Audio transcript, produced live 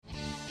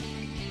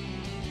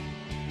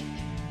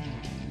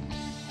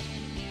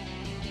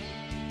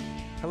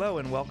Hello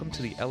and welcome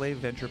to the LA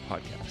Venture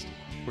Podcast.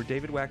 We're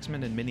David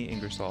Waxman and Minnie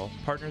Ingersoll,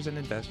 partners and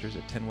investors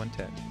at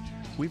 10110.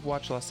 We've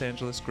watched Los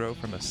Angeles grow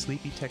from a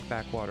sleepy tech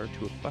backwater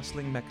to a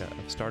bustling mecca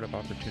of startup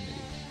opportunity.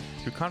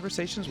 Through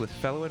conversations with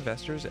fellow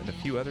investors and a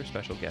few other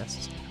special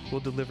guests, we'll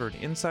deliver an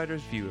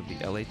insider's view of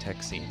the LA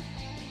tech scene.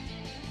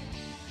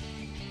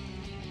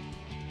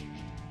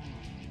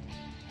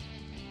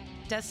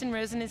 Dustin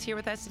Rosen is here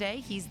with us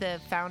today. He's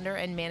the founder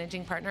and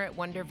managing partner at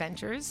Wonder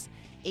Ventures,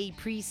 a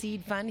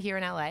pre-seed fund here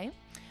in LA.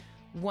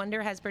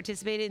 Wonder has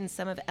participated in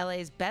some of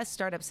LA's best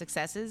startup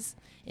successes,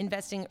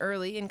 investing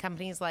early in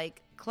companies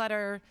like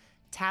Clutter,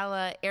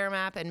 Tala,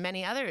 AirMap, and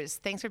many others.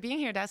 Thanks for being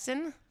here,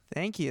 Dustin.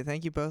 Thank you.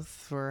 Thank you both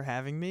for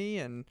having me,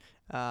 and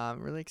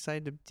I'm really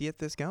excited to get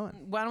this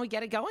going. Why don't we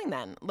get it going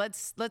then?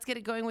 Let's get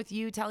it going with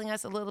you telling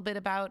us a little bit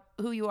about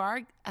who you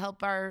are,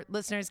 help our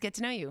listeners get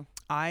to know you.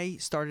 I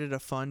started a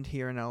fund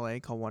here in LA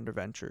called Wonder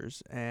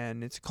Ventures,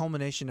 and it's a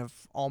culmination of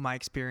all my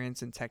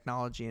experience in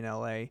technology in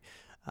LA.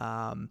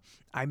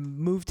 I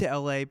moved to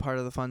LA, part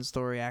of the fun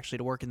story, actually,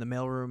 to work in the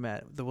mailroom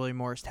at the William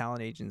Morris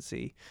Talent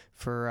Agency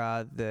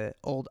for the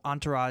old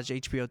Entourage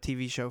HBO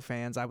TV show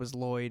fans. I was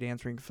Lloyd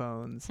answering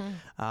phones.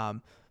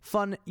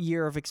 Fun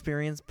year of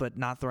experience, but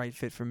not the right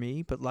fit for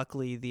me. But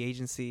luckily, the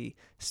agency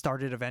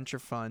started a venture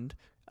fund.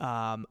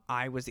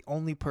 I was the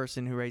only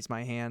person who raised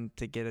my hand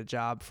to get a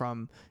job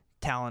from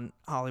talent,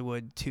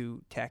 Hollywood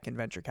to tech and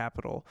venture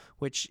capital,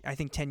 which I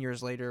think 10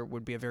 years later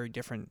would be a very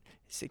different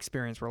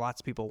experience where lots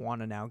of people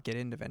want to now get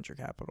into venture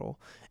capital,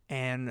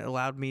 and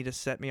allowed me to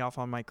set me off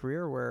on my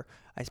career where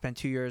I spent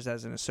 2 years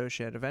as an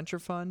associate at a venture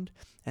fund,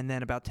 and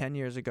then about 10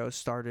 years ago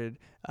started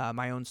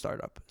my own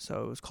startup.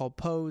 So it was called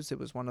Pose. It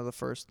was one of the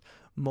first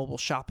mobile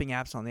shopping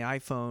apps on the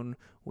iPhone.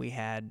 We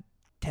had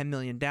 10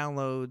 million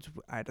downloads.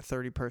 I had a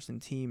 30-person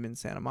team in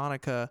Santa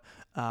Monica.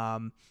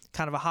 Kind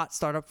of a hot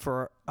startup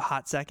for a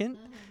hot second,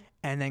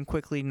 and then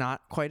quickly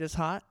not quite as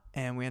hot.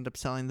 And we ended up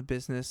selling the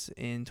business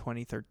in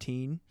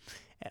 2013.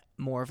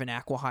 More of an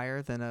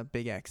acqui-hire than a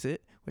big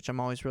exit, which I'm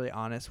always really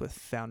honest with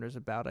founders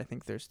about. I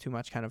think there's too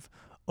much kind of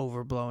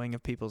overblowing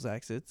of people's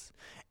exits.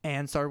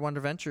 And started Wonder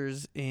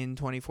Ventures in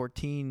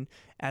 2014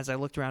 as I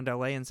looked around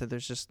LA and said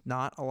there's just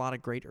not a lot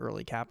of great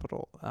early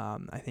capital.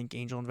 I think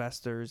angel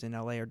investors in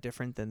LA are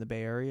different than the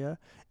Bay Area,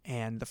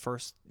 and the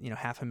first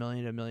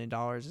 $500,000 to $1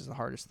 million is the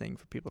hardest thing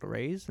for people to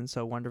raise. And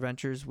so Wonder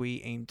Ventures,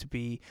 we aim to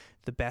be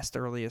the best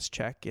earliest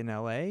check in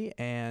LA,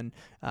 and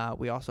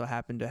we also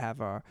happen to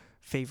have our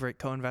favorite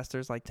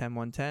co-investors like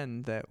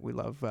 10110 that we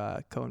love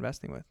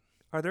co-investing with.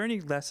 Are there any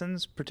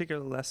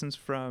particular lessons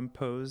from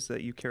Pose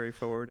that you carry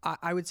forward?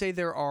 I would say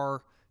there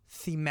are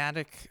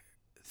thematic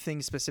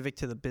things specific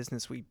to the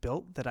business we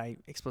built that I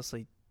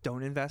explicitly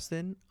don't invest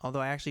in, although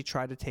I actually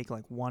try to take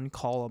like one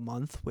call a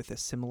month with a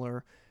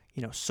similar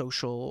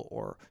social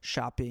or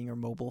shopping or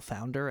mobile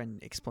founder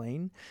and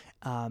explain.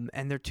 And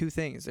there are two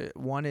things.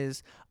 One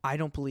is I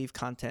don't believe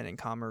content and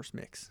commerce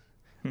mix.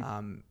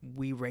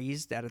 We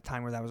raised at a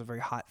time where that was a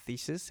very hot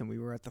thesis and we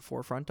were at the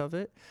forefront of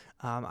it.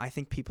 I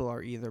think people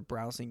are either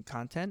browsing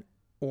content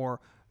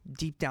or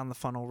deep down the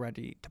funnel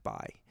ready to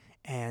buy.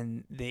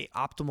 And the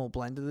optimal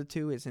blend of the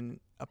two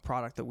isn't a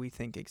product that we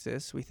think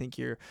exists. We think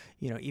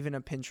even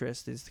a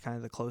Pinterest is kind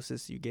of the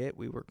closest you get.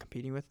 We were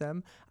competing with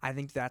them. I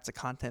think that's a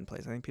content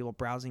place. I think people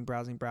browsing,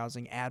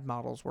 ad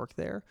models work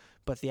there.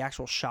 But the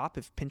actual shop,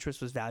 if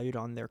Pinterest was valued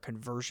on their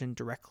conversion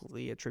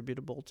directly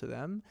attributable to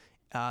them,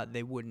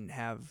 they wouldn't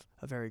have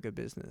a very good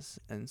business.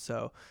 And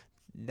so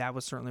that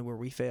was certainly where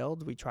we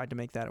failed. We tried to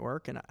make that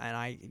work, and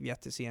I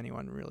yet to see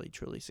anyone really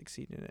truly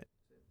succeed in it.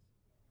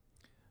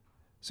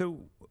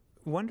 So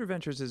Wonder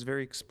Ventures is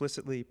very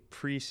explicitly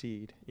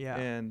pre-seed. Yeah.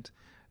 And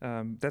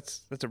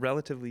that's a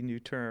relatively new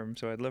term,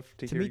 so I'd love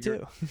to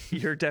hear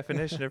your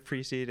definition of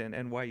pre-seed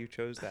and why you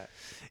chose that.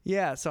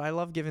 Yeah, so I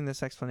love giving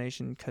this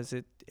explanation because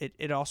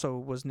it also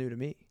was new to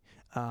me,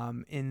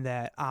 in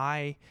that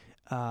I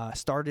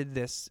started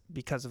this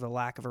because of a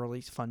lack of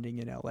early funding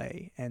in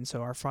LA. And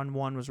so our fund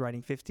one was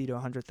writing $50,000 to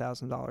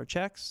 $100,000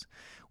 checks.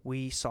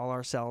 We saw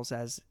ourselves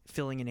as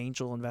filling an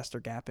angel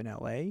investor gap in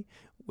LA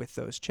with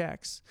those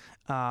checks.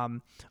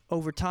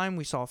 Over time,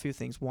 we saw a few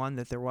things. One,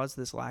 that there was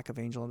this lack of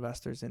angel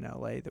investors in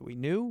LA that we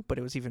knew, but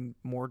it was even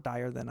more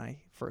dire than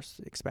I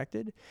first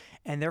expected.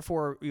 And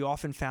therefore, we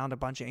often found a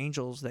bunch of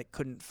angels that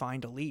couldn't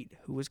find a lead.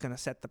 Who was going to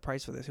set the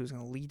price for this? Who was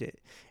going to lead it?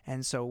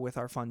 And so with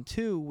our fund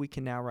two, we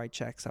can now write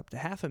checks up to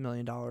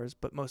 $500,000.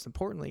 But most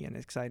importantly, and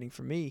exciting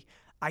for me,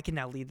 I can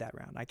now lead that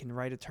round. I can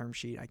write a term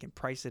sheet. I can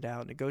price it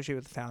out, negotiate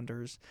with the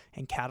founders,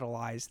 and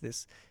catalyze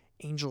this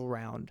angel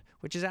round,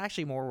 which is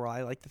actually more where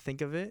I like to think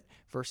of it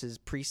versus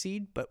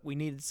pre-seed, but we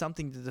needed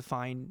something to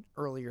define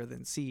earlier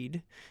than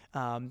seed.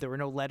 There were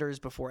no letters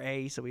before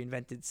A, so we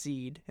invented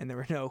seed, and there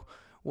were no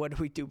what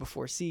do we do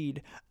before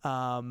seed.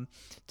 To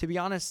be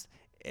honest,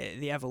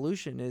 the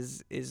evolution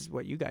is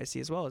what you guys see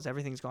as well, is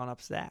everything's gone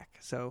up stack.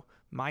 So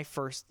my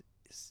first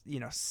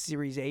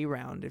Series A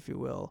round, if you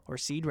will, or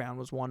seed round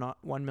was $1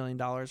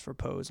 million for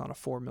Pose on a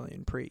 $4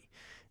 million pre.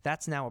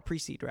 That's now a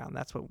pre-seed round.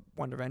 That's what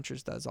Wonder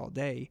Ventures does all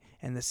day.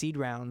 And the seed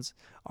rounds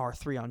are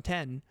 3 on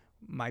 10,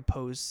 my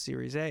post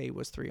Series A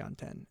was 3 on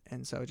 10.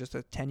 And so just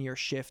a 10-year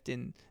shift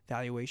in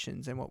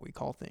valuations and what we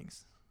call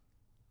things.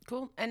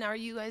 Cool. And are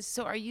you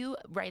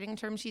writing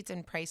term sheets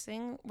and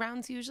pricing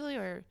rounds usually,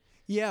 or?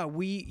 Yeah,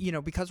 we,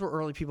 because we're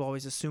early, people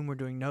always assume we're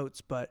doing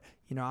notes, but,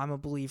 I'm a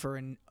believer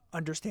in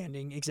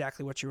understanding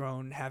exactly what you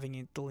own, having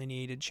it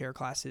delineated share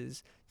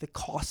classes. The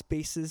cost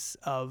basis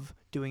of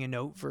doing a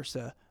note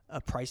versus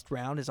a priced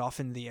round is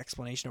often the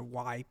explanation of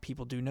why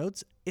people do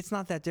notes. It's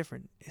not that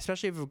different,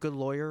 especially if you have a good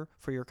lawyer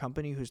for your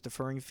company who's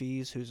deferring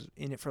fees, who's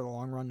in it for the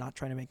long run, not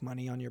trying to make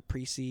money on your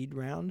pre-seed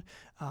round.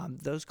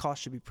 Those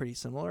costs should be pretty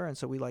similar, and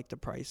so we like to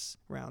price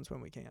rounds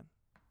when we can.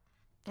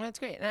 That's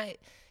great. And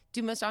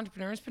do most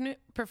entrepreneurs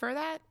prefer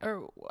that,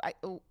 or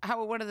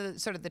what are the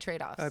sort of the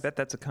trade-offs? I bet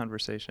that's a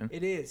conversation.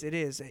 It is.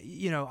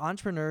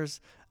 Entrepreneurs.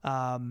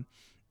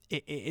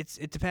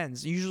 It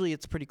depends. Usually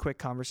it's a pretty quick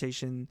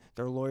conversation.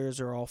 Their lawyers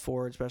are all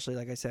for it, especially,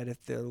 like I said,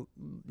 if they're,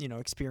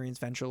 experienced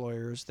venture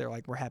lawyers, they're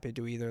like, we're happy to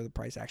do either. The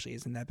price actually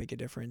isn't that big a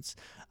difference.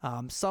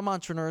 Some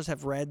entrepreneurs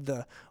have read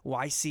the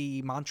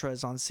YC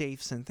mantras on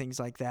safes and things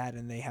like that,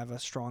 and they have a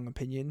strong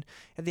opinion.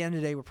 At the end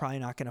of the day, we're probably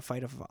not going to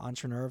fight an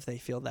entrepreneur if they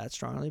feel that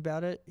strongly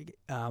about it.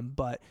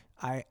 But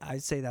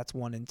I'd say that's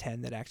 1 in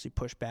 10 that actually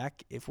push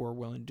back if we're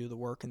willing to do the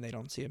work and they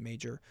don't see a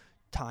major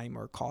time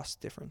or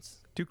cost difference.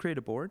 Do you create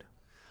a board?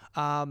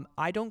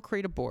 I don't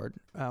create a board.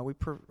 We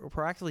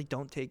proactively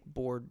don't take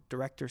board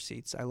director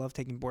seats. I love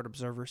taking board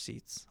observer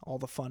seats. All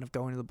the fun of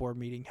going to the board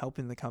meeting,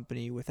 helping the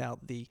company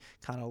without the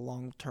kind of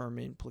long-term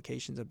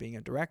implications of being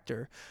a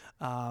director.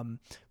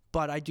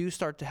 But I do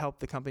start to help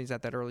the companies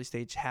at that early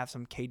stage have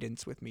some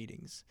cadence with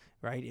meetings,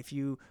 right? If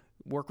you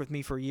work with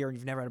me for a year and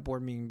you've never had a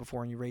board meeting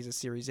before and you raise a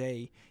Series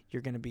A,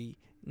 you're going to be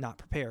not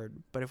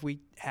prepared. But if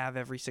we have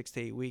every 6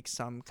 to 8 weeks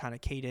some kind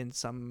of cadence,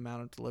 some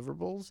amount of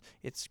deliverables,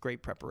 it's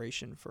great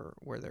preparation for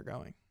where they're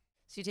going.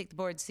 So you take the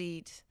board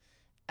seat,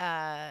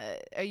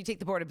 or you take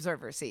the board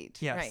observer seat,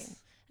 yes. Right?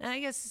 And I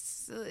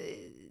guess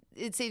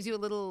it saves you a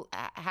little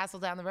hassle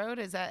down the road.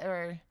 Is that,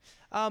 or?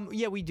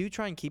 Yeah, we do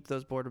try and keep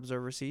those board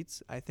observer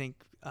seats. I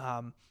think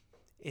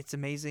it's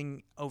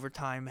amazing over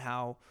time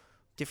how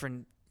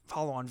different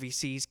follow-on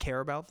VCs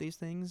care about these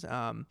things.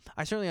 I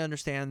certainly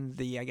understand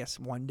the,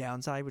 one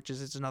downside, which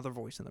is it's another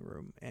voice in the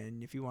room.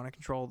 And if you want to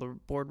control the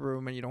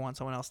boardroom and you don't want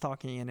someone else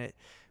talking in it,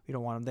 we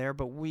don't want them there.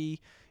 But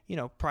we,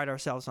 pride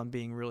ourselves on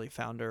being really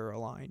founder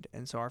aligned.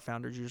 And so our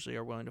founders usually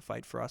are willing to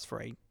fight for us for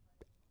a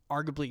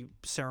arguably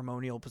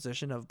ceremonial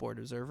position of board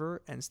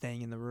observer and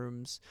staying in the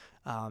rooms.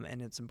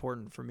 And it's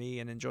important for me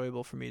and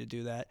enjoyable for me to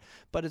do that.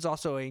 But it's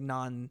also a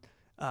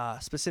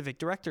non-specific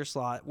director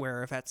slot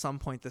where if at some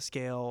point the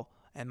scale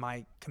and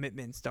my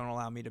commitments don't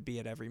allow me to be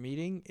at every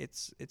meeting,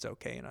 it's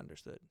okay and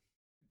understood.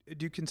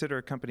 Do you consider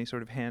a company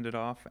sort of handed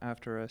off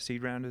after a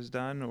seed round is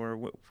done,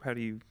 or how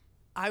do you?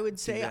 I would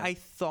say I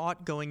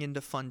thought going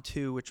into Fund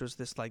 2, which was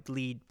this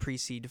lead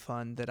pre-seed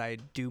fund, that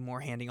I'd do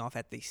more handing off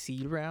at the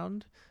seed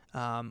round.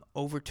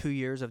 Over 2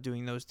 years of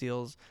doing those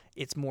deals,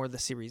 it's more the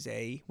Series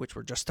A, which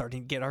we're just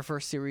starting to get our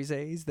first Series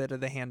A's, that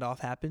the handoff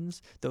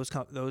happens.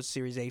 Those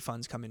Series A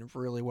funds come in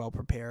really well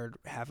prepared,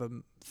 have a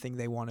thing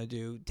they want to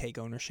do, take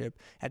ownership.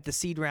 At the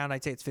seed round,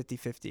 I'd say it's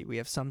 50-50. We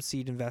have some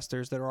seed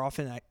investors that are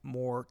often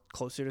more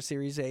closer to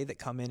Series A that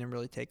come in and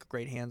really take a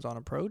great hands-on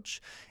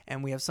approach.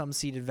 And we have some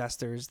seed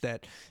investors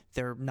that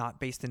they're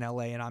not based in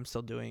LA, and I'm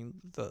still doing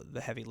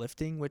the heavy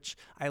lifting, which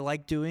I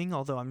like doing,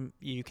 although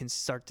you can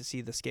start to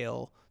see the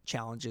scale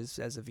challenges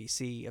as a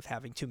VC of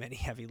having too many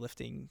heavy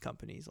lifting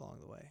companies along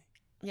the way.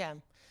 Yeah.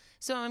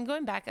 So I'm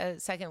going back a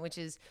second, which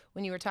is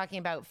when you were talking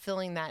about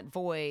filling that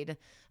void,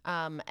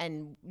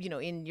 and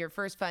in your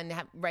first fund,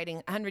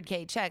 writing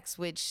 100K checks,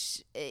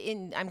 which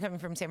I'm coming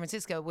from San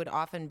Francisco, would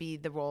often be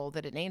the role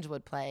that an angel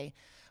would play.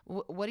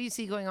 What do you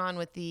see going on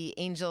with the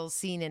angel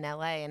scene in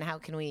LA, and how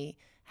can we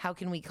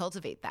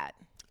cultivate that?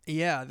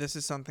 Yeah, this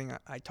is something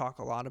I talk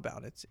a lot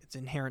about. It's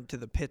inherent to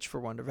the pitch for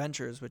Wonder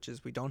Ventures, which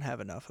is we don't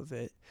have enough of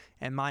it.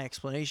 And my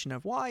explanation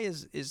of why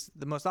is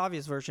the most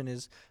obvious version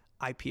is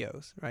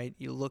IPOs, right?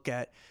 You look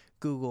at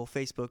Google,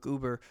 Facebook,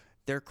 Uber,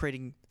 they're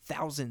creating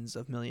thousands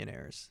of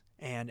millionaires.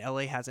 And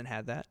LA hasn't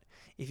had that.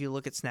 If you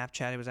look at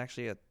Snapchat, it was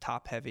actually a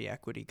top-heavy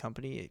equity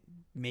company. It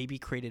maybe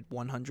created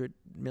 100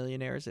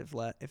 millionaires, if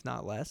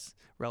not less,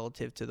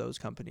 relative to those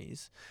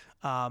companies.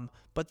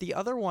 But the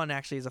other one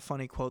actually is a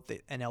funny quote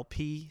that an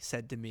LP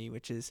said to me,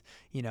 which is,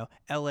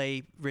 LA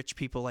rich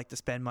people like to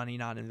spend money,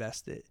 not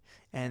invest it.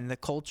 And the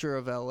culture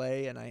of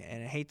LA, and I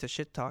hate to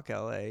shit talk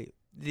LA,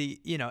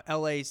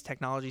 LA's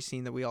technology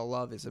scene that we all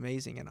love is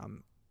amazing, and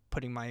I'm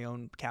putting my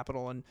own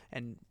capital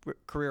and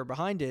career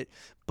behind it.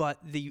 But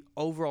the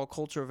overall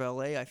culture of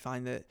LA, I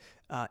find that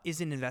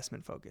isn't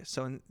investment focused.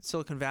 So in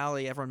Silicon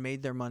Valley, everyone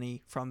made their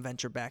money from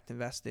venture-backed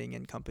investing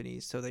in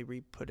companies, so they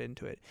put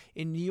into it.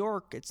 In New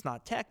York, it's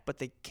not tech, but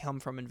they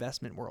come from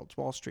investment worlds,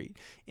 Wall Street.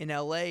 In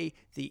LA,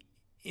 the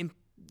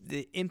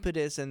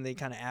impetus and the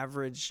kind of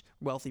average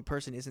wealthy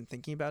person isn't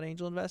thinking about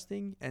angel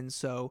investing. And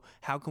so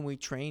how can we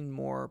train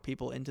more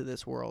people into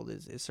this world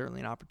is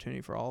certainly an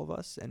opportunity for all of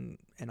us. And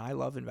I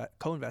love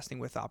co-investing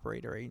with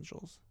operator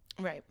angels.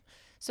 Right.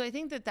 So I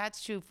think that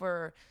that's true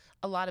for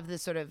a lot of the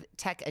sort of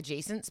tech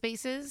adjacent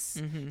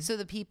spaces. So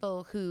the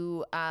people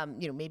who,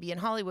 maybe in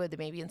Hollywood, they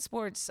may be in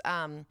sports.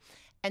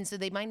 And so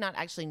they might not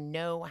actually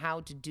know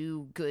how to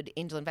do good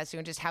angel investing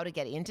or just how to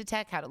get into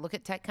tech, how to look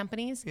at tech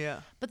companies.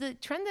 Yeah. But the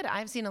trend that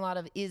I've seen a lot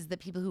of is the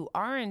people who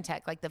are in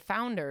tech, like the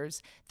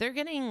founders, they're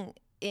getting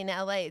in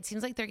LA, it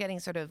seems like they're getting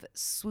sort of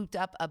swooped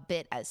up a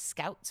bit as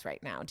scouts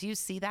right now. Do you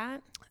see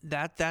that?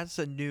 That's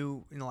a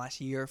new, in the last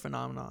year,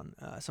 phenomenon.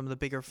 Some of the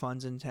bigger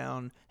funds in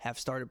town have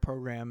started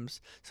programs.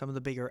 Some of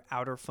the bigger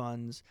outer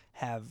funds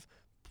have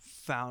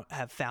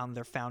found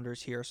their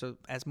founders here. So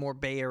as more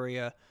Bay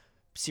Area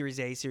Series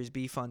A, Series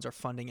B funds are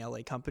funding LA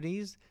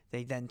companies,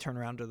 they then turn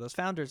around to those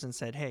founders and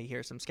said, hey,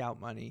 here's some scout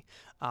money.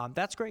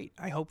 That's great.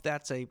 I hope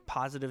that's a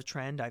positive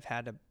trend. I've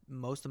had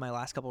most of my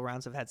last couple of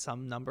rounds have had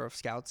some number of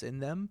scouts in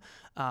them.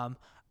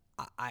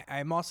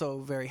 I'm also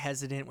very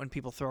hesitant when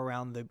people throw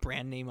around the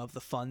brand name of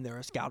the fund they're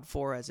a scout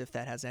for as if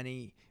that has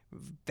any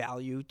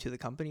value to the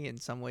company. In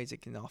some ways,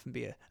 it can often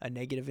be a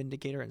negative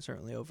indicator and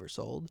certainly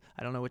oversold.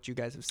 I don't know what you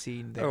guys have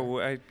seen there. Oh,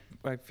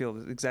 I feel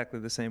exactly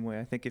the same way.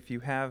 I think if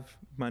you have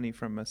money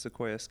from a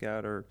Sequoia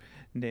Scout or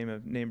name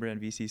brand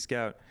VC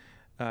Scout,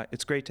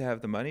 it's great to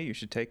have the money. You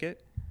should take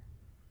it,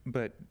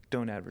 but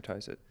don't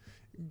advertise it.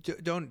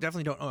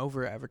 Definitely don't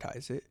over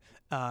advertise it.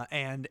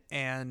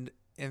 And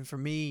for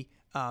me,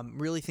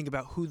 really think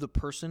about who the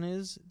person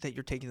is that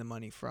you're taking the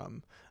money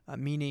from.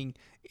 Meaning,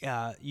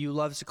 you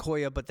love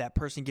Sequoia, but that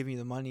person giving you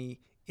the money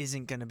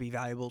isn't going to be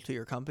valuable to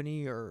your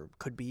company or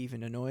could be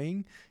even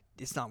annoying.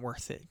 It's not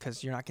worth it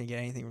because you're not going to get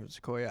anything from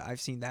Sequoia. I've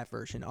seen that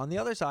version. On the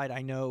other side,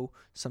 I know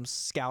some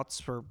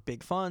scouts for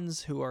big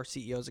funds who are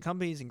CEOs of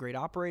companies and great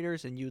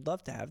operators, and you'd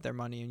love to have their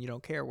money and you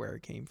don't care where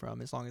it came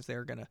from as long as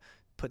they're going to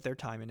put their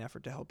time and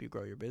effort to help you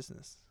grow your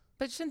business.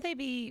 But shouldn't they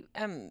be...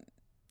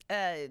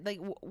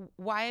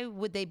 why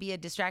would they be a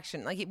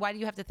distraction? Like, why do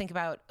you have to think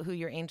about who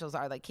your angels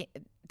are? Like,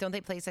 don't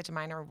they play such a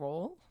minor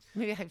role?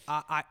 Maybe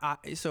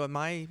So in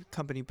my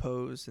company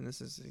Pose, and this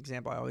is an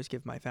example I always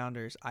give my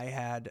founders, I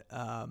had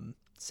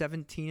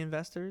 17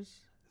 investors,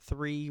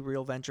 3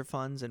 real venture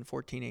funds, and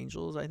 14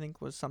 angels, I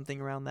think was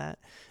something around that.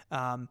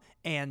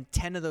 And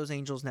 10 of those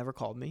angels never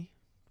called me.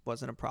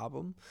 Wasn't a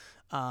problem.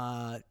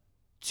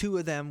 2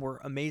 of them were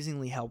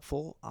amazingly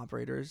helpful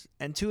operators,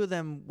 and 2 of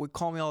them would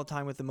call me all the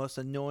time with the most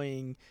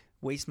annoying,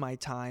 waste my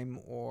time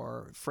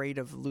or afraid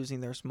of losing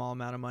their small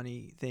amount of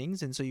money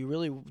things. And so you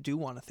really do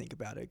want to think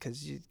about it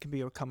because it can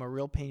become a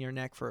real pain in your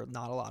neck for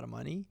not a lot of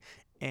money.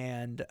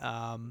 And,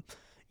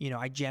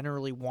 I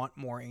generally want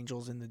more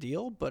angels in the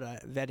deal, but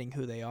vetting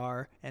who they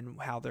are and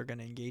how they're going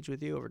to engage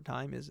with you over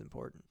time is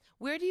important.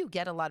 Where do you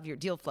get a lot of your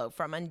deal flow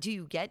from? And do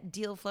you get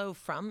deal flow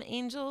from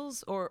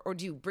angels or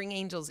do you bring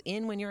angels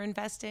in when you're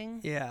investing?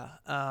 Yeah.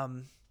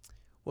 To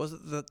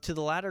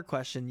the latter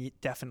question,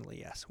 definitely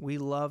yes. We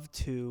love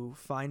to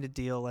find a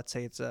deal. Let's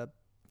say it's a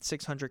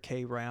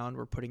 $600K round.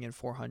 We're putting in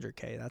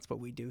 $400K. That's what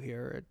we do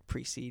here at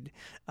Pre-Seed.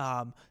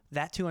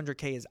 That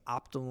 $200K is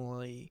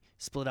optimally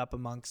split up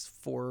amongst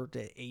 4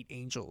 to 8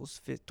 angels,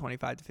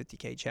 25 to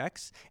 50K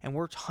checks. And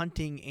we're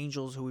hunting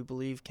angels who we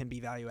believe can be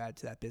value add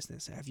to that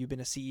business. Have you been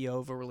a CEO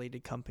of a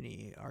related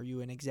company? Are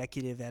you an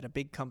executive at a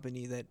big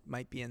company that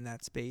might be in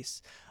that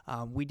space?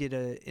 We did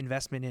an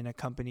investment in a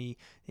company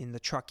in the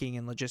trucking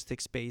and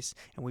logistics space,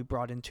 and we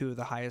brought in 2 of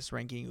the highest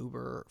ranking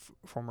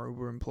former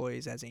Uber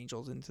employees as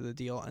angels into the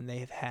deal. And they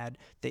have had,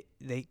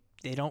 they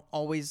aren't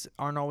always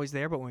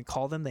there, but when we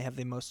call them, they have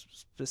the most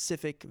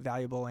specific,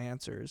 valuable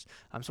answers.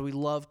 So we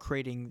love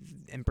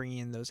creating and bringing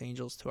in those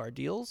angels to our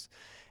deals.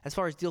 As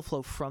far as deal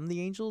flow from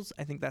the angels,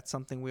 I think that's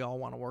something we all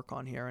want to work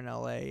on here in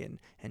LA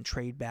and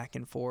trade back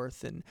and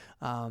forth. And,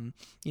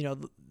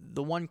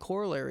 the one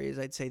corollary is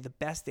I'd say the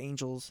best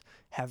angels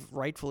have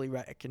rightfully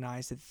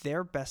recognized that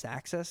their best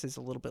access is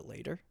a little bit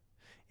later.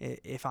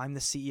 If I'm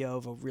the CEO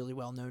of a really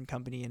well-known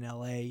company in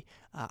LA,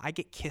 I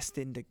get kissed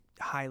into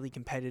highly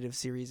competitive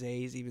Series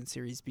A's, even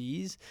Series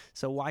B's.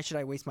 So why should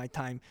I waste my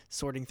time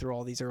sorting through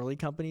all these early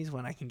companies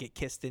when I can get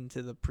kissed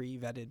into the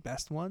pre-vetted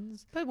best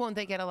ones? But won't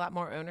they get a lot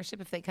more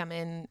ownership if they come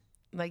in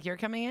like you're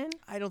coming in?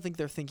 I don't think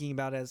they're thinking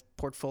about it as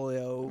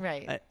portfolio,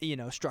 right.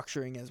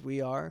 Structuring as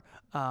we are.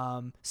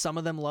 Some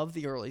of them love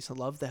the early, so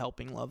love the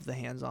helping, love the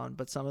hands-on,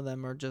 but some of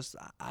them are just,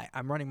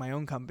 I'm running my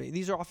own company.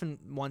 These are often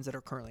ones that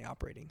are currently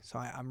operating. So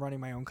I'm running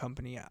my own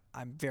company.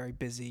 I'm very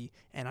busy,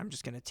 and I'm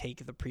just going to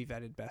take the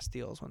pre-vetted best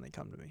deals when they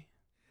come to me.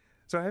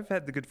 So I've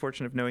had the good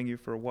fortune of knowing you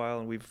for a while,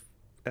 and we've,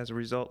 as a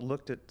result,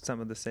 looked at some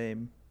of the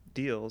same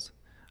deals.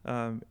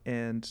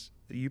 And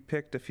you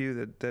picked a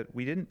few that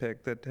we didn't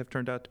pick that have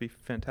turned out to be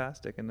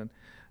fantastic. And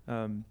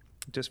then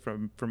just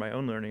for my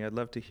own learning, I'd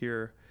love to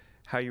hear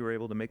how you were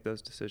able to make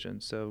those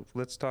decisions. So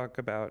let's talk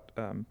about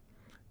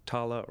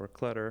Tala or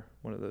Clutter,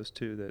 one of those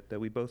 2 that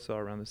we both saw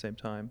around the same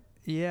time.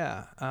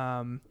 Yeah.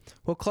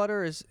 Well,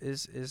 Clutter is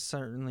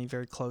certainly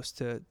very close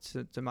to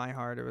my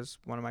heart. It was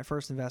one of my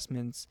first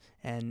investments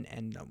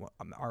and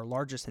our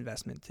largest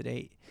investment to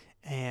date.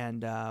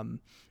 And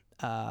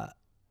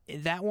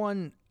that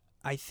one,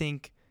 I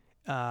think,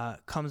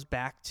 comes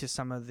back to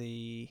some of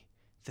the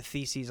the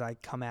theses I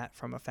come at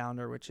from a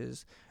founder, which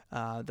is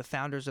the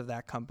founders of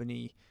that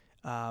company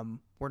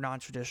were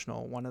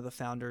non-traditional. One of the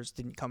founders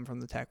didn't come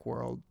from the tech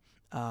world.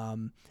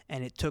 And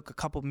it took a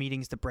couple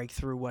meetings to break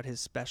through what his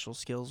special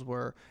skills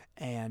were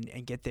and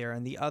get there.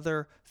 And the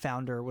other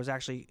founder was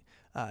actually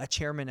a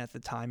chairman at the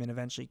time and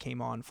eventually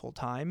came on full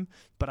time.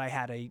 But I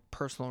had a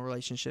personal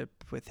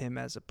relationship with him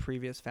as a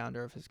previous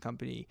founder of his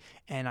company,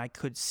 and I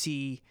could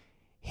see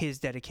his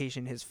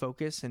dedication, his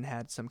focus, and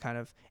had some kind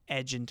of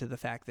edge into the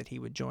fact that he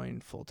would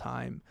join full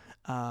time.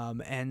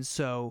 And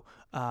so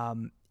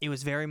it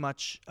was very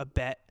much a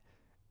bet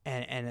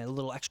and a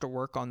little extra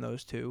work on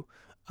those two.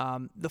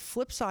 The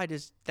flip side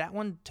is that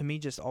one, to me,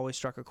 just always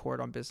struck a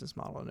chord on business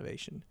model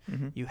innovation.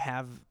 Mm-hmm. You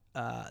have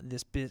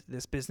this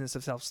business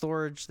of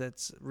self-storage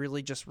that's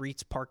really just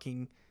REITs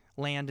parking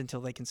land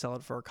until they can sell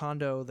it for a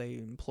condo. They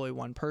employ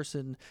one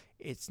person.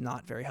 It's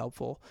not very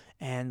helpful.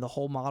 And the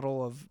whole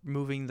model of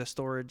moving the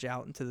storage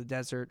out into the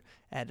desert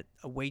at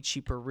a way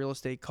cheaper real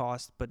estate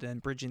cost, but then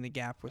bridging the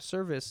gap with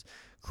service,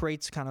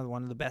 creates kind of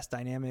one of the best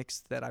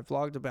dynamics that I've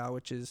blogged about,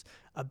 which is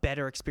a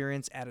better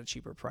experience at a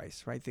cheaper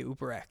price, right? The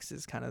Uber X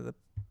is kind of the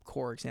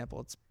core example.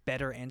 It's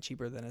better and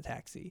cheaper than a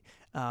taxi.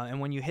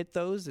 And when you hit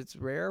those, it's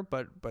rare,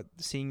 but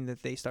seeing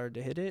that they started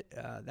to hit it,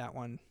 that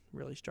one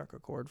really struck a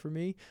chord for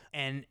me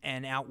and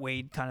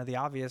outweighed kind of the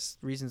obvious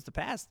reasons to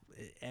pass,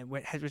 and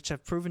which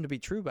have proven to be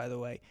true, by the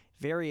way.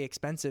 Very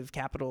expensive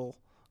capital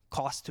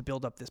cost to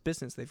build up this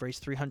business. They've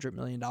raised $300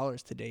 million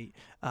to date.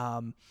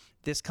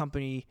 This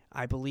company,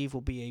 I believe,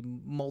 will be a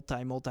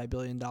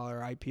multi-billion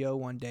dollar IPO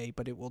one day,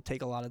 but it will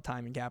take a lot of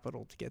time and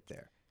capital to get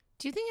there.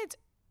 Do you think it's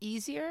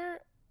easier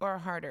or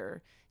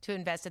harder to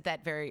invest at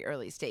that very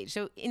early stage?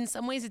 So in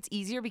some ways it's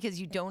easier because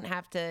you don't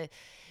have to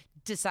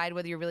decide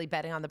whether you're really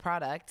betting on the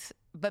product,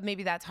 but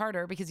maybe that's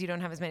harder because you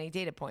don't have as many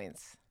data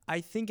points.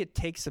 I think it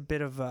takes a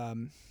bit of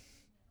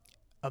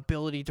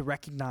ability to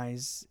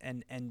recognize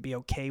and be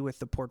okay with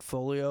the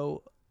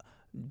portfolio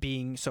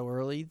being so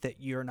early that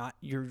you're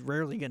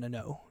rarely going to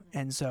know.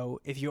 And so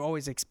if you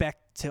always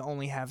expect to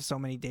only have so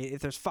many data,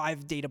 if there's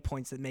 5 data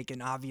points that make an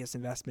obvious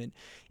investment,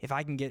 if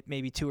I can get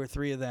maybe 2 or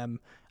 3 of them,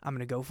 I'm going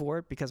to go for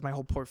it because my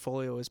whole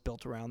portfolio is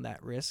built around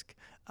that risk.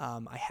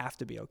 I have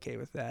to be okay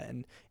with that.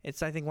 And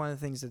it's, I think, one of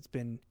the things that's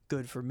been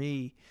good for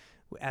me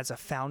as a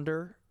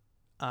founder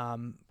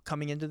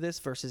coming into this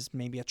versus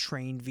maybe a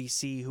trained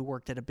VC who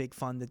worked at a big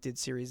fund that did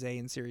Series A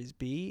and Series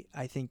B.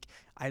 I think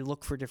I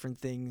look for different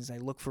things. I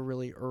look for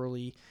really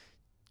early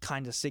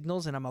kind of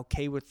signals, and I'm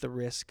okay with the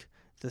risk,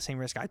 the same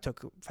risk I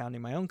took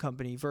founding my own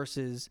company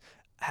versus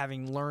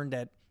having learned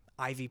at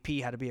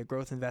IVP how to be a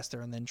growth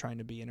investor and then trying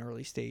to be an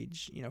early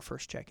stage,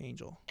 first check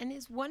angel. And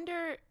is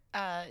Wonder,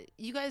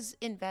 you guys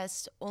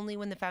invest only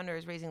when the founder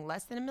is raising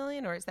less than $1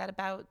 million, or is that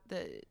about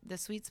the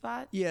sweet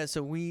spot? Yeah,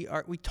 so we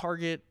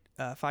target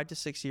 5 to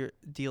 6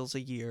 deals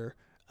a year,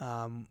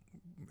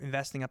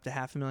 investing up to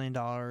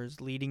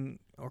 $500,000, leading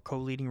or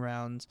co-leading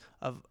rounds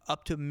of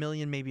up to $1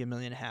 million, maybe $1.5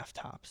 million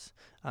tops.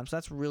 So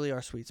that's really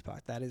our sweet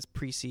spot. That is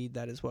pre-seed.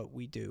 That is what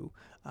we do.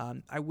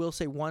 I will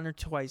say 1 or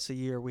twice a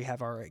year we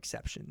have our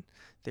exception.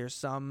 There's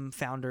some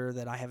founder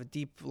that I have a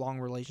deep, long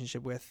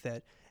relationship with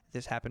that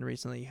this happened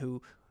recently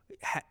who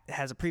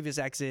has a previous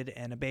exit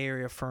and a Bay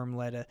Area firm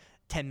led a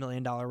 $10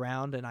 million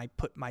round, and I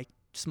put my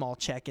small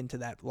check into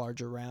that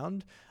larger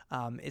round.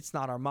 It's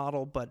not our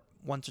model, but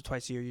once or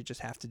twice a year, you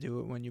just have to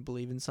do it when you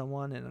believe in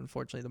someone. And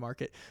unfortunately, the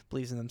market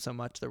believes in them so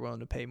much, they're willing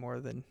to pay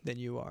more than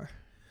you are.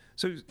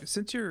 So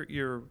since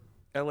you're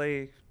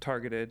LA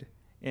targeted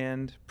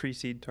and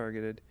pre-seed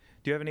targeted,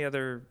 do you have any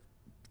other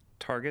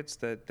targets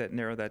that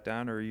narrow that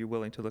down, or are you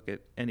willing to look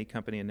at any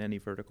company in any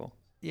vertical?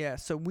 Yeah,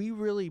 so we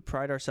really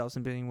pride ourselves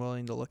in being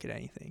willing to look at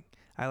anything.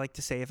 I like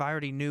to say if I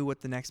already knew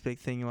what the next big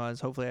thing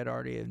was, hopefully I'd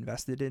already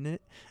invested in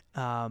it.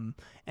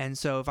 And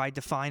so if I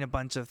define a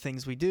bunch of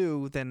things we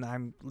do, then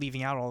I'm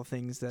leaving out all the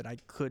things that I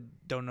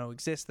don't know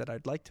exist that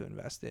I'd like to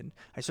invest in.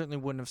 I certainly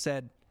wouldn't have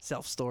said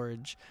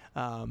self-storage.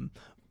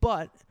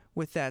 But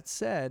with that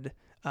said,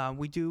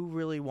 we do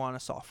really want a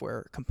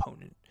software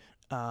component.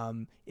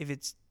 If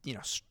it's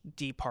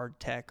deep hard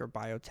tech or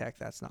biotech,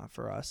 that's not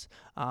for us.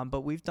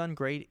 But we've done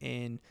great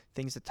in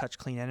things that touch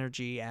clean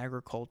energy,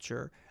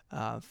 agriculture,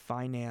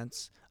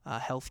 finance,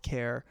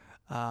 healthcare.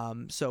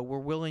 So we're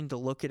willing to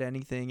look at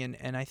anything.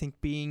 And I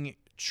think being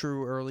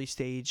true early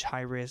stage,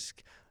 high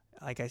risk,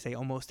 like I say,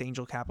 almost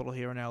angel capital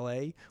here in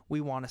LA,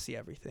 we want to see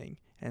everything.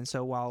 And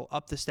so while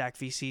up the stack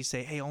VCs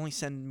say, hey, only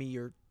send me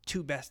your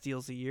 2 best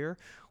deals a year,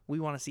 we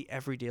want to see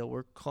every deal.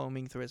 We're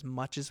combing through as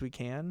much as we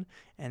can.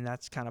 And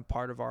that's kind of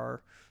part of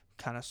our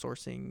kind of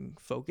sourcing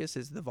focus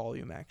is the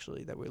volume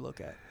actually that we look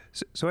at.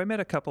 So I met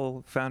a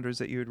couple founders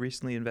that you had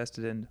recently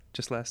invested in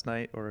just last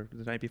night or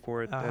the night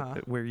before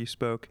at where you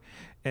spoke.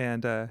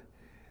 And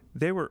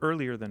they were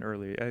earlier than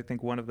early. I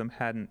think one of them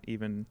hadn't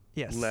even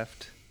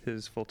left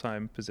his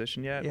full-time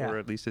position yet, or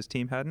at least his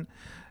team hadn't.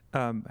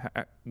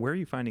 Where are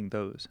you finding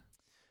those?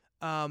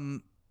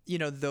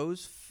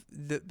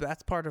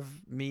 That's part of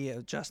me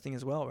adjusting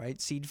as well, right?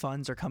 Seed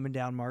funds are coming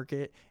down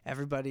market.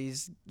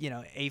 Everybody's,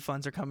 A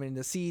funds are coming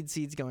into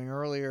seeds going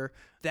earlier.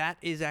 That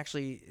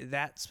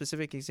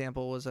specific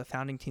example was a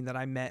founding team that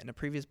I met in a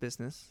previous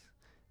business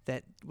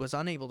that was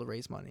unable to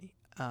raise money.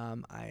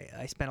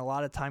 I spent a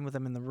lot of time with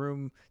them in the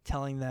room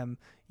telling them,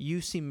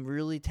 you seem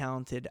really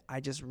talented. I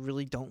just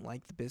really don't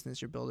like the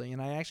business you're building.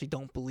 And I actually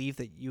don't believe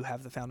that you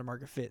have the founder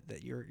market fit,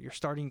 that you're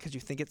starting because you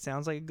think it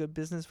sounds like a good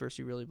business versus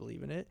you really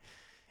believe in it.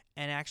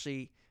 And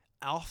actually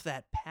off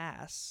that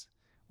pass,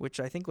 which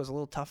I think was a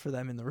little tough for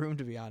them in the room,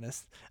 to be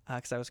honest,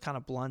 because I was kind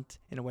of blunt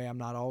in a way I'm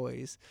not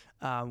always.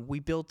 We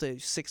built a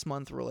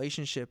 6-month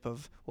relationship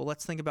of, well,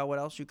 let's think about what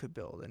else you could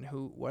build and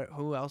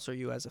who else are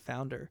you as a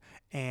founder.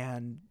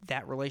 And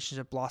that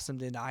relationship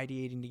blossomed into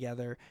ideating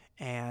together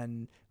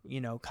and,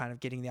 kind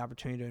of getting the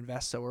opportunity to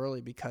invest so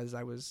early because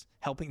I was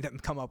helping them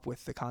come up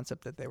with the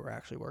concept that they were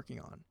actually working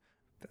on.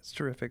 That's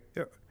terrific.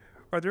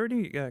 Are there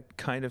any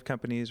kind of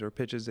companies or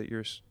pitches that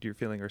you're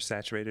feeling are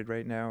saturated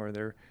right now?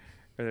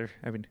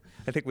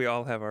 I think we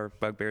all have our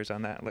bugbears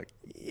on that.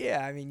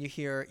 Yeah, you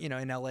hear,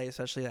 in LA,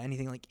 especially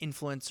anything like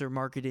influencer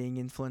marketing,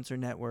 influencer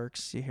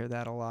networks, you hear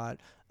that a lot.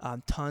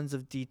 Tons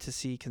of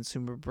D2C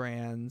consumer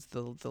brands,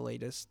 the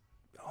latest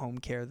home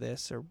care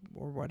this or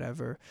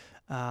whatever.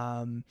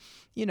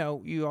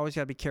 You always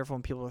got to be careful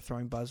when people are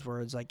throwing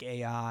buzzwords like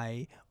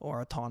AI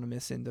or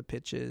autonomous into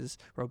pitches,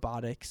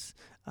 robotics.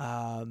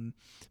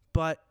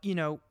 But,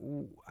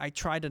 I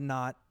try to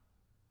not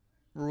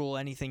rule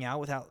anything out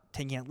without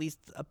taking at least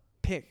a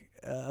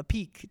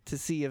peek to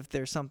see if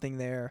there's something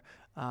there.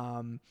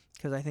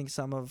 Because I think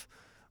some of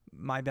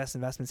my best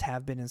investments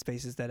have been in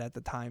spaces that at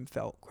the time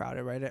felt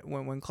crowded, right?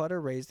 When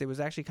Clutter raised, it was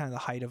actually kind of the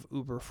height of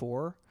Uber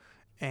 4.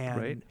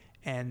 Right.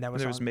 And that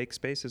was there was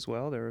MakeSpace as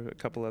well. There were a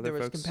couple other folks.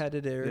 There was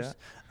competitors.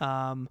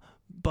 Yeah.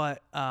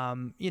 But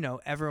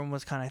everyone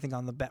was kind of, I think,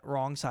 on the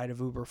wrong side of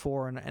Uber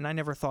 4. And I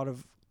never thought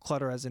of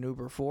Clutter as an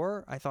Uber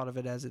 4. I thought of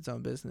it as its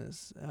own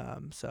business.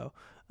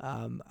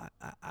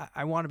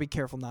 I want to be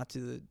careful not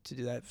to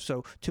do that.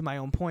 So to my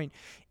own point,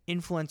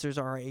 influencers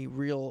are a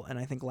real and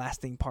I think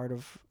lasting part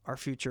of our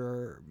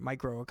future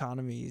micro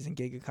economies and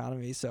gig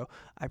economies. So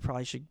I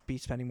probably should be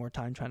spending more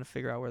time trying to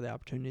figure out where the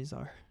opportunities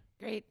are.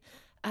 Great.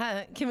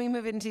 Can we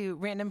move into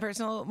random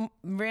personal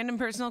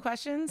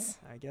questions?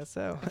 I guess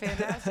so.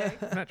 Fantastic.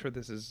 I'm not sure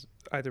this is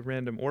either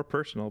random or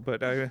personal,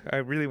 but I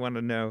really want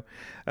to know,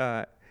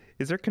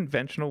 is there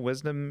conventional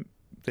wisdom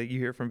that you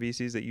hear from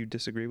VCs that you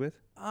disagree with?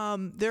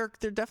 There are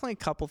definitely a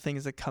couple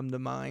things that come to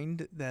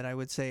mind that I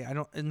would say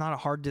it's not a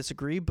hard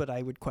disagree, but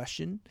I would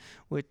question.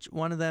 Which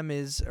one of them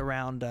is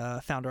around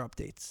founder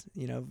updates.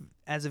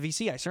 As a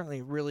VC, I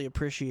certainly really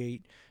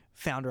appreciate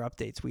founder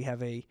updates. We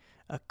have a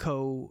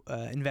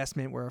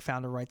co-investment where a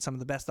founder writes some of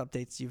the best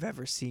updates you've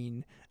ever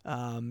seen,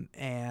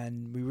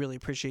 and we really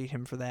appreciate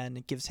him for that, and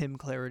it gives him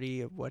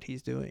clarity of what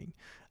he's doing.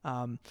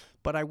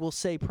 But I will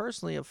say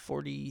personally, of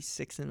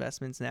 46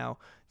 investments now,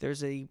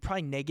 there's a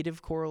probably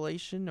negative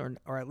correlation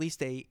or at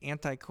least a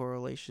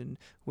anti-correlation,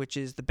 which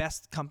is the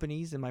best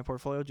companies in my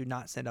portfolio do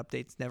not send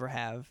updates, never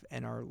have,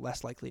 and are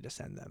less likely to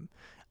send them.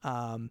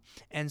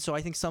 And so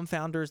I think some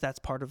founders, that's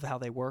part of how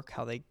they work,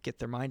 how they get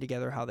their mind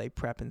together, how they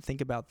prep and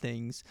think about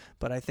things.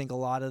 But I think a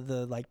lot of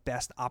the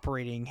best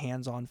operating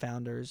hands-on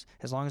founders,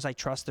 as long as I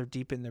trust they're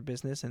deep in their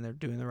business and they're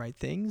doing the right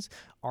things,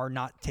 are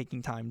not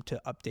taking time to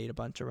update a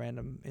bunch of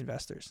random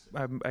investors.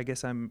 I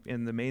guess I'm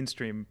in the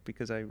mainstream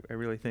because I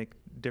really think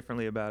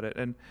differently about it.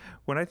 And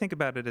when I think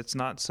about it, it's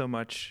not so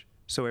much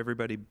so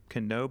everybody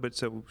can know, but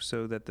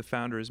so that the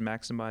founder is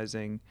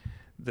maximizing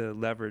the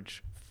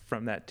leverage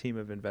from that team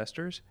of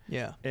investors.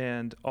 Yeah.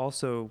 And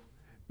also,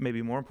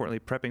 maybe more importantly,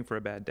 prepping for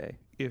a bad day.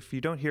 If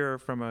you don't hear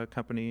from a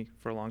company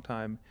for a long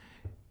time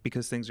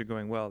because things are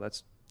going well,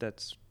 that's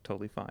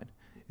totally fine.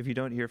 If you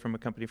don't hear from a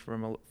company for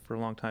a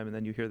long time and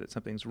then you hear that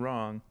something's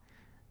wrong,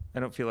 I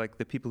don't feel like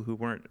the people who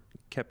weren't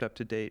kept up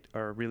to date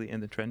are really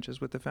in the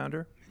trenches with the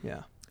founder.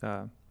 Yeah.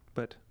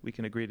 But we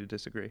can agree to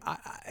disagree.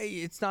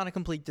 It's not a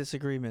complete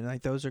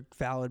disagreement. Those are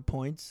valid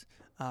points.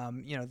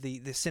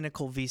 The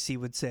cynical VC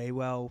would say,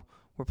 well,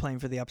 we're playing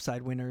for the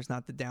upside winners,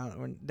 not the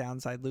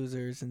downside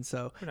losers. And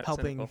so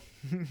helping,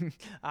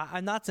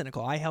 I'm not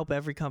cynical. I help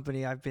every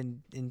company. I've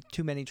been in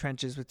too many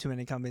trenches with too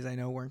many companies I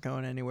know weren't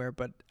going anywhere,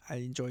 but I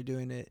enjoy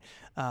doing it.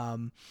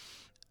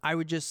 I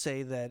would just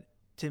say that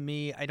to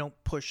me, I don't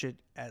push it,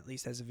 at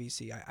least as a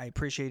VC. I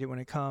appreciate it when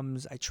it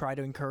comes. I try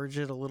to encourage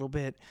it a little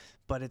bit,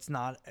 but it's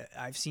not,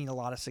 I've seen a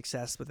lot of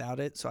success without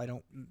it, so I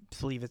don't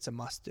believe it's a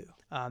must do.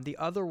 The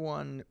other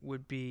one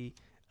would be,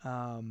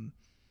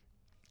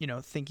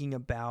 thinking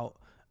about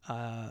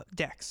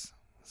decks.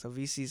 So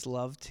VCs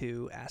love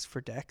to ask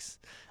for decks.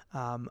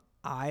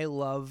 I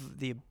love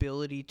the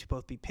ability to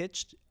both be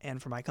pitched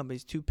and for my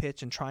companies to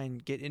pitch and try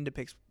and get into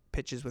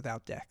pitches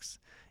without decks.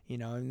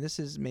 And this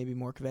is maybe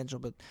more conventional,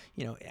 but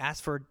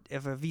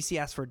if a VC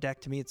asks for a deck,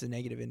 to me, it's a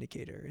negative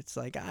indicator. It's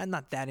like, I'm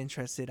not that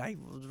interested. I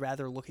would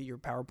rather look at your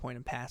PowerPoint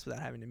and pass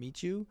without having to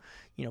meet you.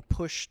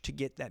 Push to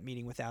get that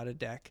meeting without a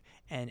deck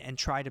and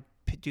try to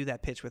do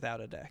that pitch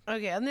without a deck.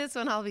 Okay, on this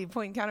one, I'll be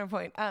point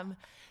counterpoint.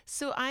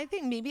 So I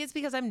think maybe it's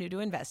because I'm new to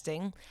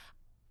investing.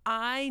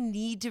 I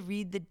need to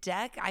read the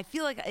deck. I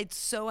feel like it's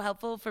so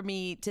helpful for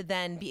me to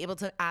then be able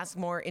to ask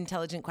more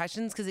intelligent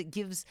questions because it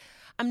gives.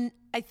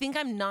 I think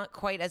I'm not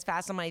quite as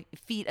fast on my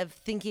feet of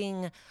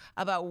thinking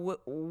about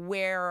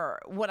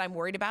what I'm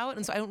worried about,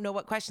 and so I don't know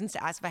what questions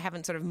to ask if I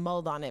haven't sort of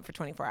mulled on it for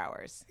 24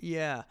 hours.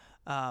 Yeah,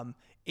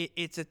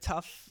 it's a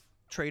tough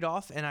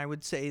trade-off, and I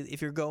would say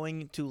if you're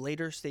going to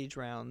later stage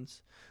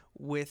rounds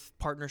with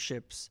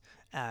partnerships,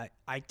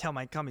 I tell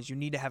my companies you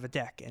need to have a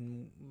deck,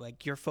 and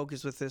like you're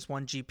focused with this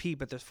one GP,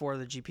 but there's 4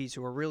 other GPs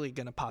who are really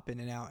going to pop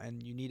in and out,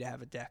 and you need to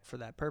have a deck for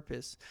that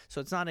purpose.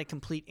 So it's not a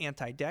complete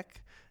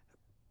anti-deck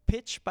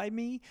pitch by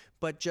me,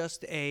 but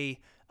just a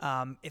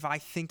if I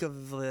think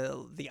of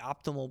the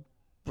optimal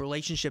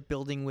relationship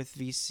building with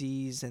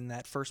VCs and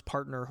that first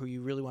partner who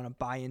you really want to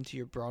buy into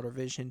your broader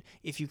vision,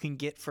 if you can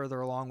get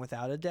further along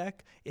without a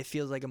deck, it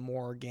feels like a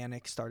more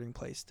organic starting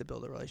place to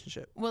build a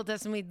relationship. Well,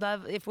 Dustin, we'd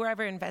love, if we're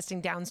ever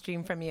investing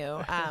downstream from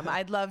you,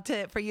 I'd love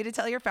for you to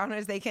tell your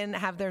founders they can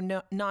have their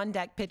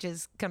non-deck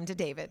pitches come to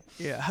David.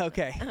 Yeah,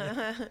 okay.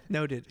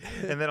 Noted.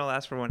 And then I'll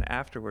ask for one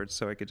afterwards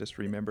so I could just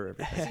remember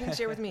everything. So you can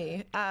share with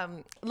me.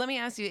 Let me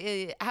ask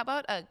you, how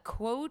about a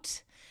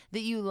quote that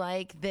you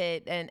like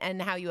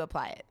and how you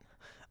apply it?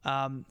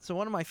 So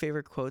one of my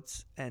favorite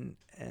quotes, and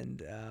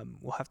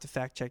we'll have to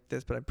fact check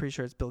this, but I'm pretty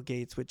sure it's Bill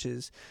Gates, which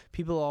is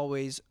people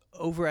always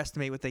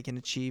overestimate what they can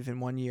achieve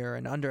in 1 year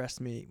and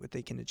underestimate what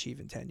they can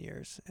achieve in 10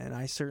 years. And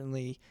I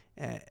certainly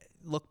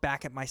look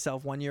back at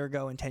myself 1 year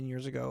ago and 10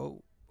 years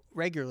ago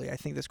regularly. I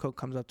think this quote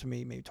comes up to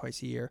me maybe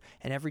twice a year.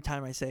 And every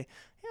time I say,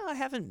 I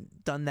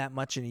haven't done that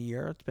much in a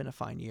year. It's been a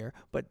fine year.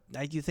 But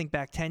you think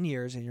back 10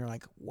 years and you're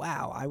like,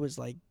 wow, I was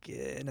like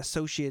an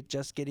associate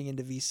just getting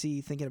into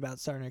VC, thinking about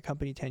starting a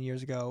company 10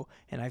 years ago.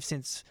 And I've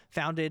since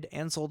founded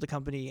and sold a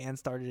company and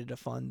started a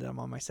fund. I'm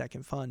on my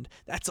second fund.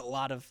 That's a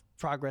lot of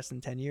progress in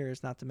 10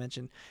 years, not to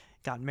mention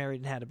gotten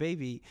married and had a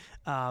baby,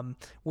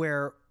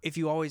 where if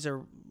you always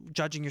are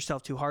judging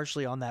yourself too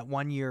harshly on that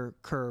 1 year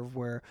curve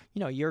where,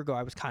 a year ago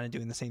I was kind of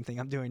doing the same thing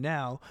I'm doing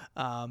now,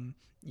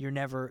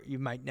 you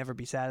might never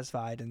be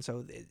satisfied. And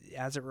so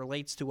as it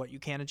relates to what you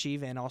can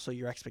achieve and also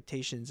your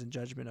expectations and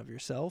judgment of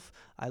yourself,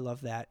 I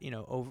love that,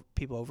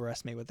 people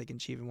overestimate what they can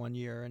achieve in 1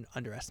 year and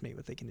underestimate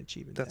what they can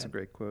achieve in 10. That's a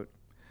great quote.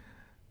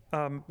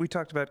 We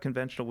talked about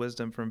conventional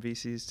wisdom from from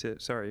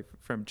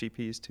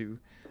GPs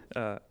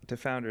to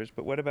founders,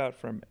 but what about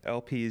from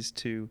LPs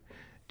to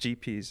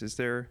GPs? Is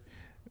there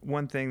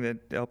one thing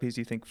that LPs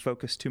you think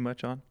focus too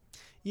much on?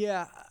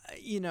 Yeah,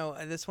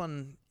 this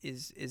one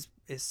is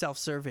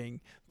self-serving,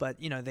 but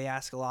they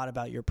ask a lot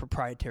about your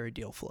proprietary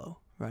deal flow,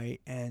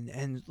 right?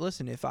 And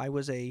listen, if I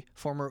was a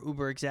former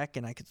Uber exec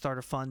and I could start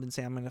a fund and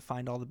say I'm going to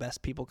find all the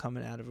best people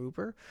coming out of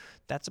Uber,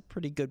 that's a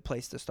pretty good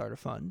place to start a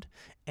fund.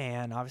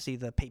 And obviously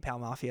the PayPal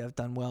Mafia have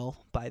done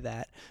well by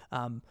that,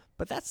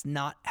 but that's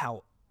not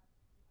how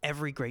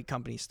every great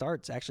company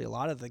starts. Actually, a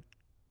lot of the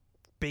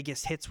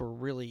biggest hits were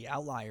really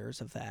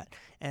outliers of that.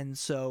 And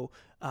so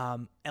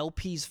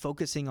LPs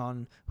focusing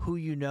on who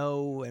you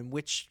know and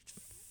which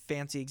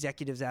fancy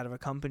executives out of a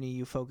company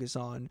you focus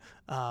on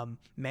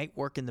might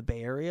work in the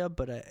Bay Area,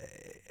 but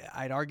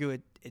I'd argue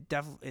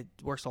it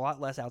works a lot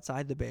less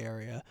outside the Bay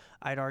Area.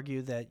 I'd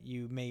argue that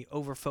you may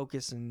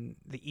over-focus in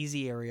the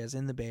easy areas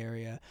in the Bay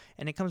Area,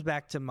 and it comes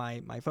back to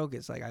my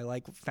focus. Like I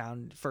like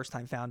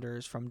first-time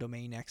founders from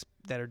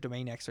that are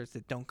domain experts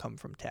that don't come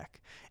from tech,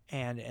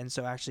 and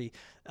so actually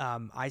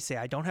I say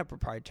I don't have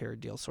proprietary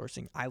deal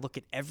sourcing. I look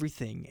at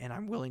everything, and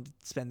I'm willing to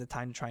spend the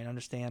time to try and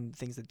understand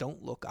things that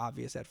don't look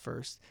obvious at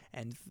first,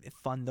 and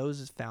fund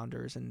those as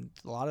founders. And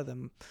a lot of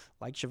them,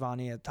 like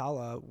Shivani and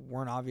Tala,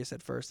 weren't obvious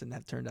at first and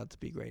have turned out to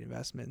be great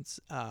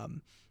investments.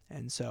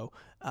 And so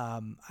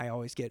I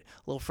always get a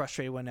little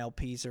frustrated when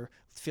LPs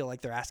feel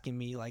like they're asking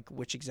me like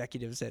which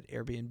executives at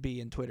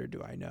Airbnb and Twitter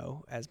do I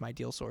know as my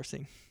deal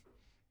sourcing.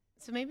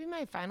 So maybe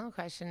my final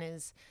question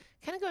is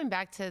kind of going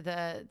back to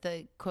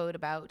the quote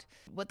about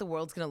what the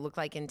world's going to look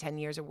like in 10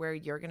 years or where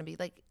you're going to be.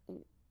 Like,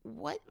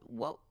 what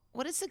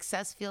does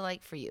success feel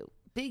like for you?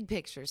 Big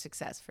picture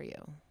success for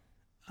you.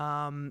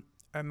 Am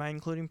I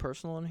including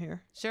personal in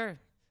here? Sure.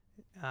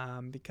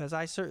 Because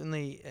I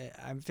certainly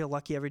I feel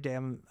lucky every day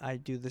I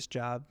do this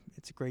job.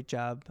 It's a great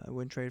job. I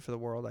wouldn't trade it for the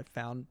world.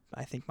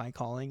 I think my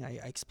calling. I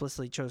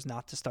explicitly chose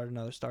not to start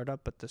another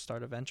startup, but to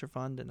start a venture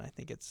fund, and I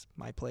think it's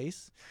my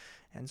place.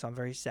 And so I'm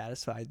very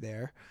satisfied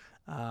there.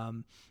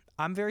 I'm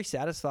very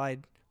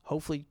satisfied,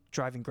 hopefully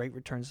driving great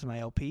returns to my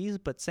LPs,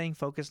 but staying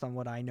focused on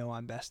what I know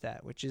I'm best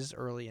at, which is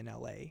early in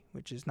LA,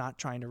 which is not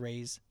trying to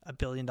raise $1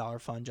 billion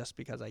fund just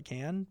because I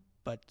can,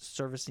 but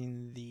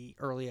servicing the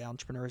early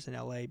entrepreneurs in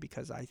LA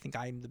because I think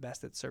I'm the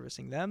best at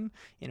servicing them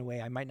in a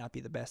way I might not be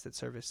the best at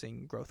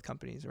servicing growth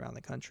companies around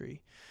the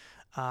country.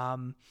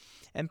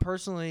 And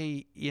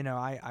personally,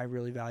 I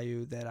really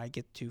value that I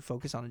get to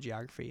focus on a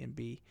geography and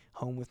be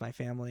home with my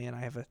family. And I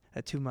have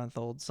a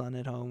 2-month-old son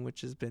at home,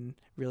 which has been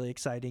really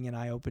exciting and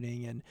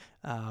eye-opening,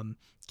 and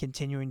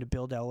continuing to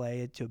build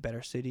LA into a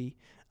better city.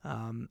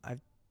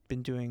 I've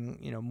been doing,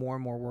 more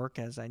and more work,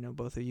 as I know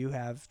both of you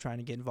have, trying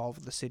to get involved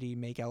with the city,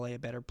 make LA a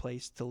better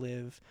place to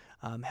live,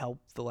 help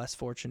the less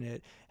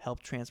fortunate,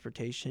 help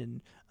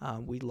transportation.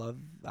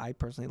 I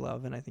personally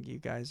love, and I think you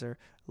guys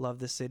love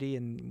the city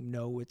and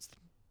know it's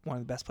one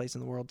of the best places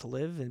in the world to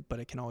live, but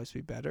it can always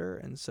be better.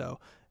 And so,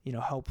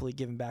 hopefully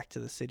giving back to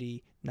the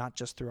city, not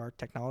just through our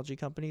technology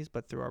companies,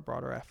 but through our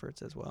broader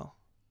efforts as well.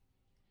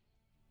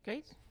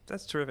 Great.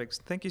 That's terrific.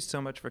 Thank you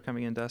so much for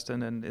coming in,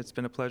 Dustin, and it's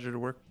been a pleasure to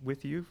work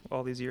with you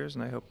all these years,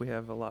 and I hope we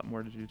have a lot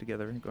more to do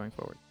together going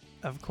forward.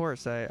 Of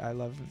course. I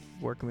love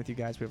working with you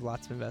guys. We have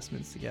lots of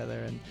investments together,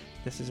 and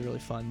this is really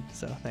fun.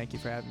 So thank you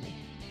for having me.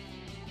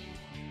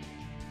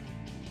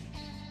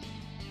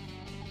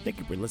 Thank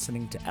you for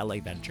listening to LA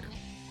Venture.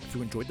 If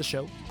you enjoyed the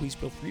show, please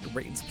feel free to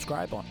rate and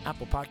subscribe on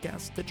Apple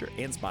Podcasts, Stitcher,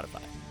 and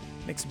Spotify.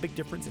 It makes a big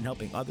difference in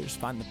helping others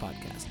find the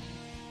podcast.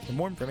 For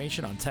more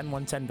information on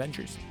 10110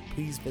 Ventures,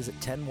 please visit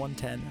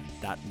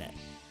 10110.net.